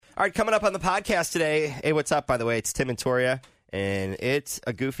All right, coming up on the podcast today. Hey, what's up, by the way? It's Tim and Toria, and it's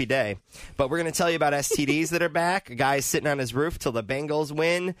a goofy day. But we're going to tell you about STDs that are back, a guy sitting on his roof till the Bengals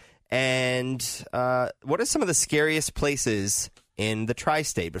win, and what are some of the scariest places in the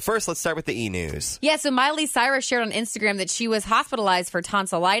TriState? But first, let's start with the e-news. Yeah, so Miley Cyrus shared on Instagram that she was hospitalized for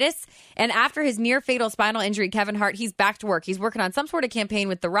tonsillitis. And after his near-fatal spinal injury, Kevin Hart, he's back to work. He's working on some sort of campaign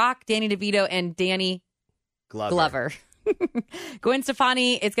with The Rock, Danny DeVito, and Danny Glover. Gwen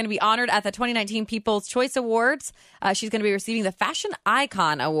Stefani is going to be honored at the 2019 People's Choice Awards. She's going to be receiving the Fashion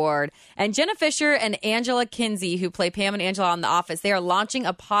Icon Award. And Jenna Fisher and Angela Kinsey, who play Pam and Angela on The Office, they are launching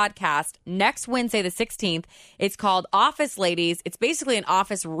a podcast next Wednesday, the 16th. It's called Office Ladies. It's basically an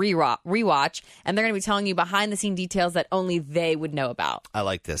Office rewatch, and they're going to be telling you behind-the-scene details that only they would know about. I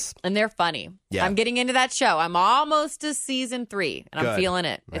like this. And they're funny. Yeah. I'm getting into that show. I'm almost to season 3, and I'm feeling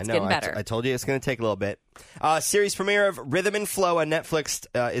it. It's getting better. I told you it's going to take a little bit. Series premiere of Rhythm and Flow on Netflix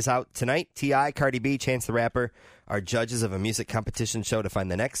is out tonight. T.I., Cardi B, Chance the Rapper are judges of a music competition show to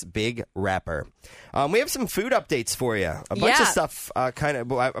find the next big rapper. We have some food updates for you. A bunch of stuff.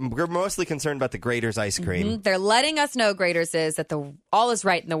 We're mostly concerned about the Graeter's ice cream. Mm-hmm. They're letting us know, Graeter's, is that all is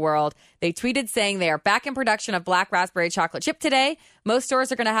right in the world. They tweeted saying they are back in production of Black Raspberry Chocolate Chip today. Most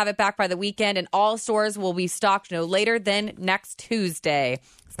stores are going to have it back by the weekend, and all stores will be stocked no later than next Tuesday.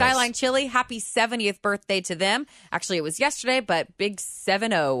 Skyline Nice. Chili, happy 70th birthday to them. Actually, it was yesterday, but big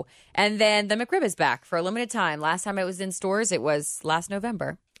 7-0. And then the McRib is back for a limited time. Last time it was in stores, it was last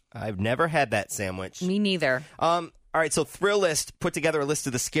November. I've never had that sandwich. Me neither. All right, so Thrillist put together a list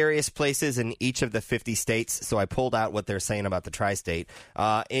of the scariest places in each of the 50 states. So I pulled out what they're saying about the tri-state.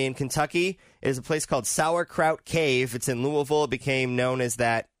 In Kentucky is a place called Sauerkraut Cave. It's in Louisville. It became known as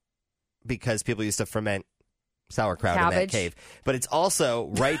that because people used to ferment sauerkraut in that cave. But it's also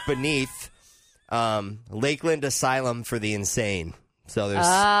right beneath Lakeland Asylum for the Insane. So there's it's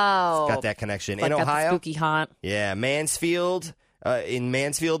got that connection. Like in Ohio, the spooky haunt. Yeah, Mansfield. In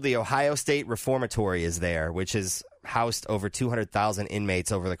Mansfield, the Ohio State Reformatory is there, which has housed over 200,000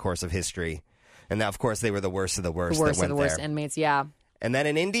 inmates over the course of history. And now, of course, they were the worst of the worst. The worst that of the went worst there. inmates, yeah. And then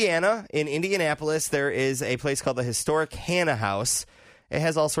in Indiana, in Indianapolis, there is a place called the Historic Hannah House. It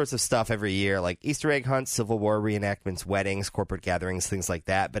has all sorts of stuff every year, like Easter egg hunts, Civil War reenactments, weddings, corporate gatherings, things like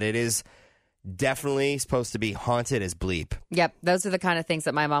that. But it is definitely supposed to be haunted as bleep. Yep, those are the kind of things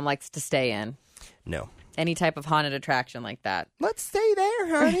that my mom likes to stay in. No. Any type of haunted attraction like that. Let's stay there,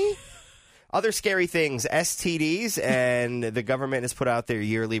 honey. Other scary things, STDs, and the government has put out their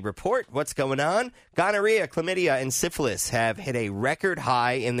yearly report. What's going on? Gonorrhea, chlamydia, and syphilis have hit a record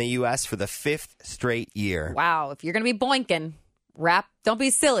high in the U.S. for the 5th straight year. Wow, if you're going to be boinking, don't be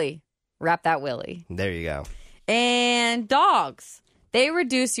silly. Wrap that willy. There you go. And dogs, they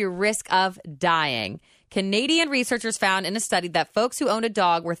reduce your risk of dying. Canadian researchers found in a study that folks who owned a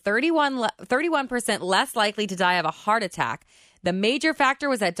dog were 31% less likely to die of a heart attack. The major factor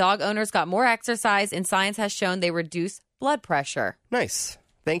was that dog owners got more exercise, and science has shown they reduce blood pressure. Nice.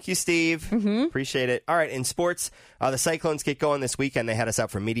 Thank you, Steve. Mm-hmm. Appreciate it. All right, in sports, the Cyclones get going this weekend. They had us out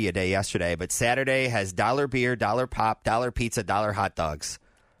for Media Day yesterday, but Saturday has $1 beer, $1 pop, $1 pizza, $1 hot dogs.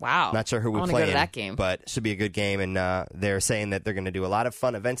 Wow. Not sure who we I play go to that game. But should be a good game. And they're saying that they're going to do a lot of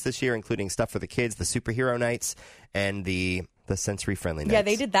fun events this year, including stuff for the kids, the superhero nights, and the sensory-friendly nights. Yeah,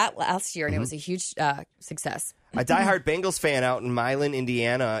 they did that last year, and it was a huge success. A diehard Bengals fan out in Miley,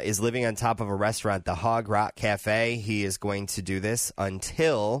 Indiana, is living on top of a restaurant, the Hog Rock Cafe. He is going to do this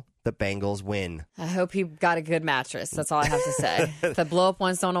until the Bengals win. I hope he got a good mattress. That's all I have to say. The blow-up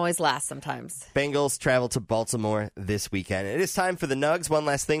ones don't always last sometimes. Bengals travel to Baltimore this weekend. It is time for the Nugs. One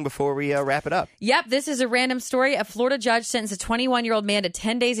last thing before we wrap it up. Yep, this is a random story. A Florida judge sentenced a 21-year-old man to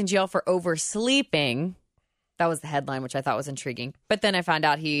 10 days in jail for oversleeping. That was the headline, which I thought was intriguing. But then I found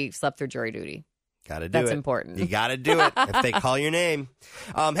out he slept through jury duty. Gotta do it. That's important. You gotta do it if they call your name.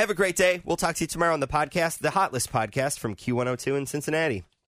 Have a great day. We'll talk to you tomorrow on the podcast, the Hot List podcast from Q102 in Cincinnati.